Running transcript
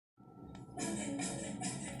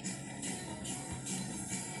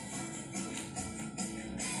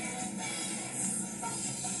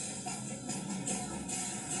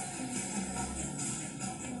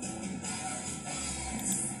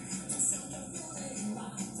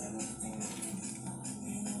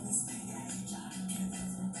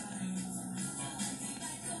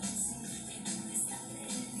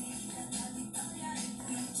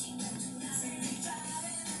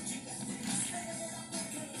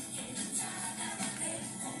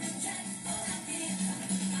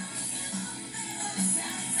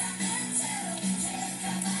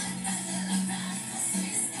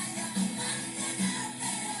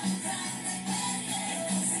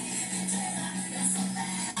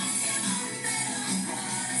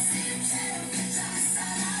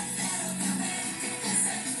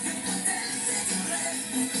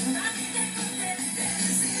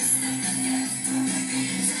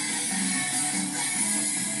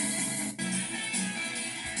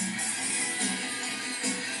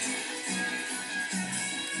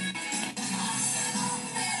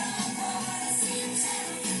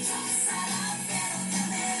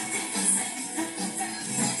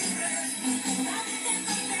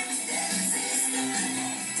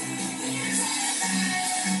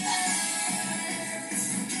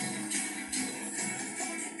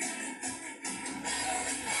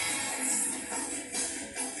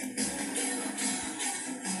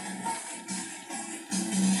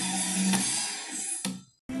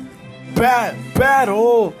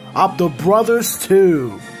Battle of the Brothers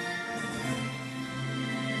 2.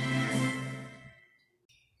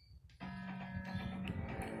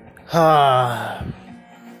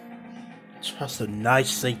 Just a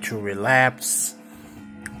nice thing to relapse,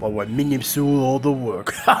 but we're meaning to do all the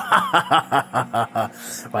work by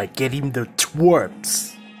getting the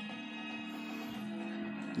twerps.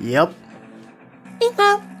 Yep.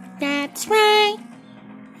 That's right.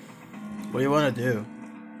 What do you want to do?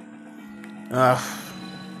 I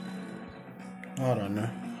don't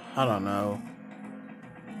know.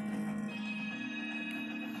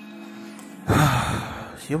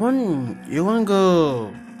 You wanna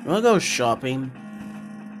go shopping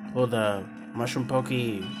for the Mushroom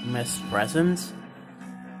Pokey Miss presents?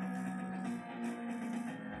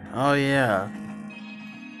 Oh yeah.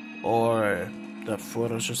 Or the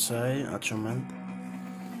food, I should say, achievement.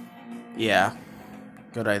 Yeah.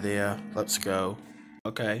 Good idea. Let's go.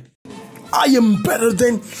 Okay. I am better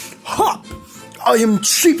than Hop! I am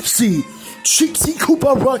Cheapsy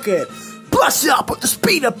Koopa Rocket! Blast it up with the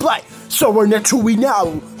speed of light! So we're naturally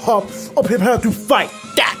now, Hop, are prepared to fight!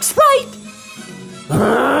 That's right!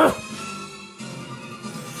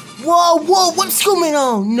 Whoa, what's going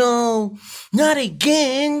on? No, not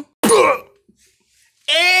again.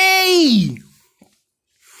 Hey!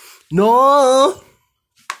 No!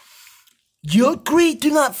 You agreed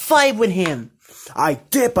to not fight with him. I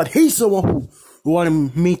did, but he's the one who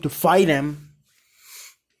wanted me to fight him.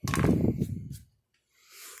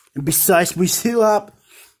 And besides, we still have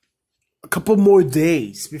a couple more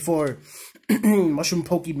days before Mushroom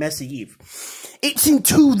Pokey Messy Eve. It's in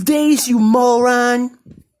 2 days, you moron!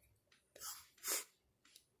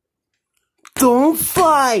 Don't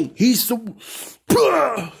fight! He's the...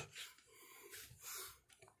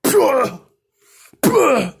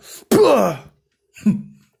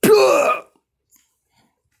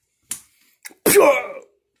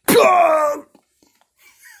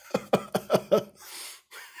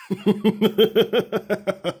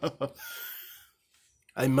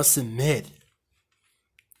 I must admit,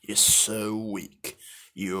 you're so weak.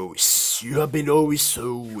 You have been always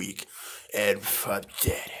so weak and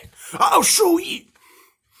pathetic. I'll show you,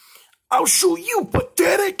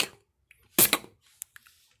 pathetic.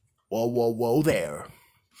 Whoa there.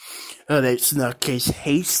 That's not case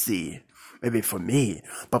hasty. Maybe for me,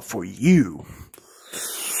 but for you.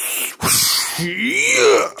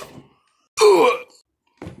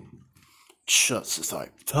 Just as I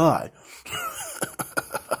thought.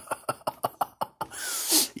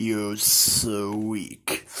 You're so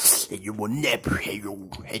weak, and you will never heal,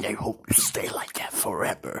 and I hope you stay like that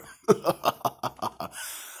forever.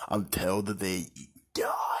 Until the day you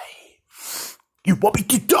die. You want me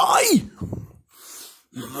to die?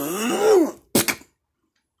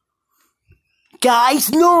 Guys,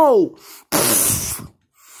 no!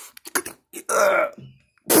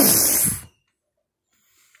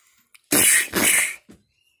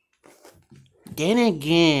 Then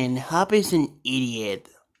again, Hop is an idiot.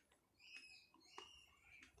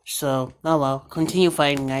 So, oh well, continue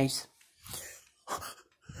fighting, guys.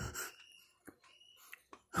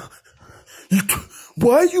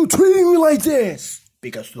 Why are you treating me like this?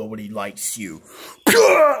 Because nobody likes you.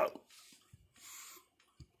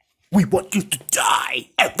 We want you to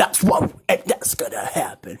die, and that's gonna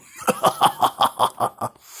happen.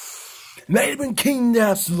 Not even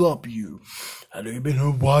kidnaps love you. I don't even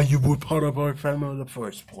know why you were part of our family in the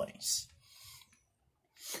first place.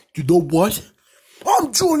 You know what?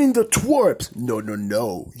 I'm joining the twerps. No,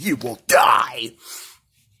 you will die.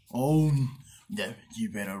 Oh, no, you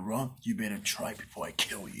better run. You better try before I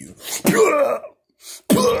kill you.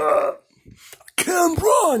 I can't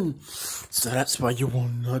run. So that's why you will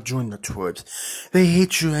not join the twerps. They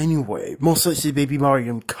hate you anyway. Most likely Baby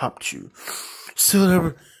Mario cupped you.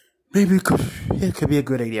 So maybe it could be a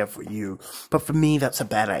good idea for you. But for me, that's a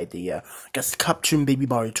bad idea. Because capturing Baby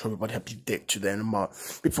Mario twerp would help you dick to them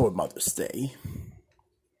before Mother's Day.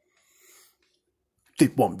 They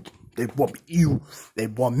want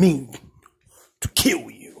me to kill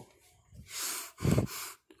you.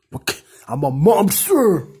 I'm a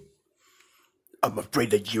monster. I'm afraid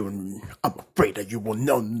that you will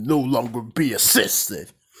no longer be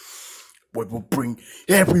assisted. We will bring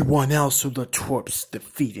everyone else to the twerp's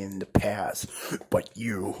defeat in the past. But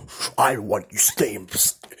you, I want you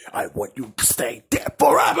to stay dead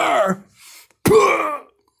forever. What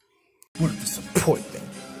a disappointment.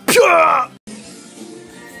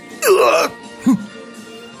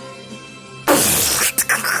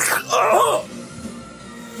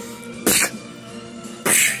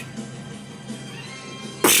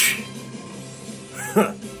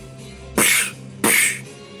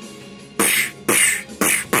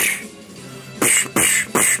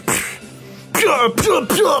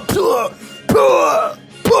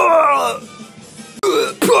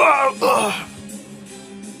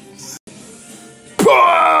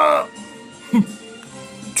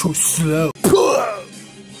 Too slow.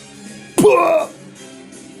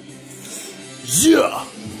 Yeah.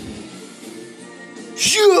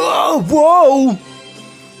 Whoa.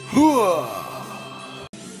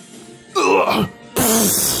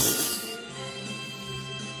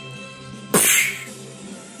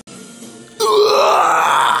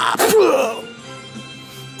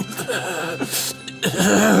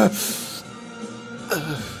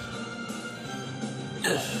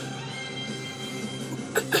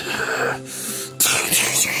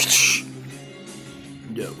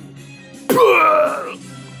 No.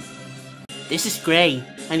 This is great.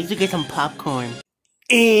 I need to get some popcorn.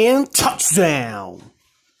 And touchdown.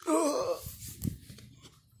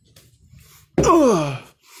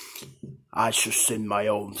 I should sing my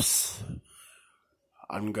own.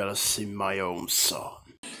 I'm gonna sing my own song.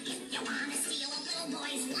 If you wanna steal a little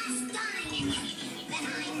boy's last dime, then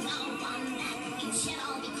I'm the one that you should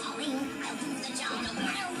all be calling. I'll do the job no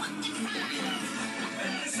matter what the crime.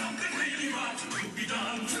 There's something really right to be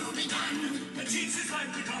done. The cheats'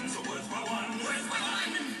 life becomes a worthwhile one.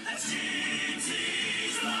 That's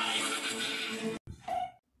cheats' life.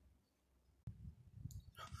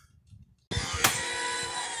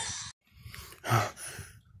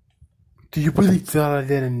 Do you really thought I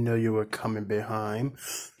didn't know you were coming behind?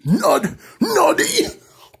 Naughty!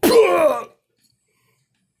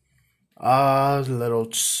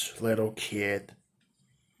 Little kid.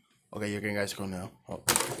 Okay, you can guys go now. Oh.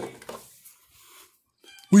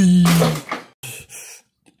 Wee.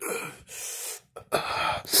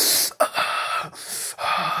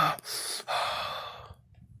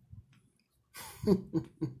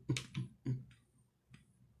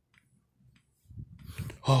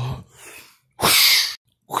 Oh.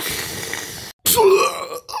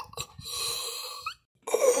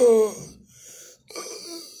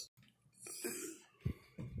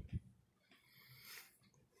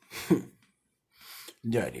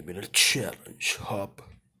 Not even a challenge, Hop.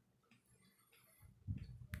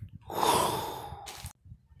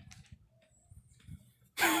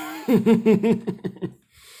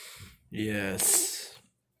 Yes.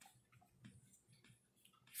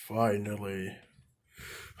 Finally.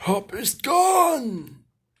 Hop is gone!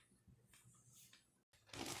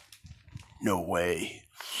 No way.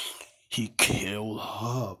 He killed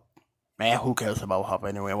Hop. Man, who cares about Hop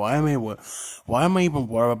anyway? Why am I even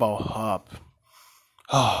worried about Hop?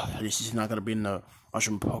 Oh, at least he's not gonna be in the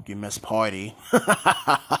Mushroom Pokemon party.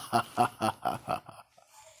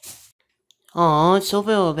 Oh, it's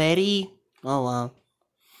over already? Oh well.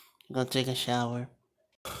 I'm gonna take a shower.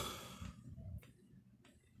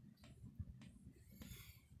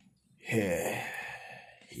 Yeah.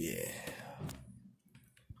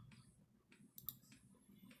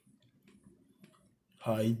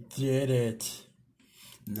 I did it.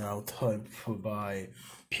 Now time for my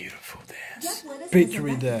beautiful dance.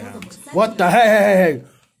 Victory dance. What the heck?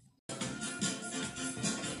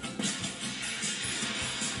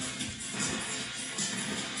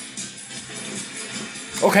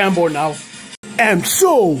 Okay, I'm bored now. And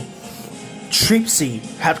so, Tripsy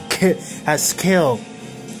has killed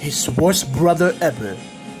his worst brother ever.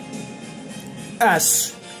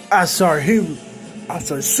 As our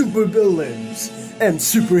super villains and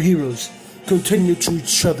superheroes continue to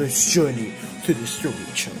each other's journey to destroy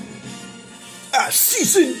each other. As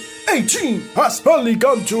season 18 has finally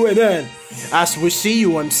come to an end, as we see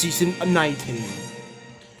you on season 19.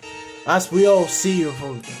 As we all see you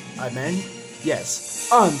for, yes,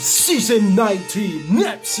 on season 19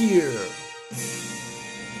 next year.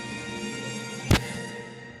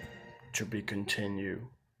 To be continued.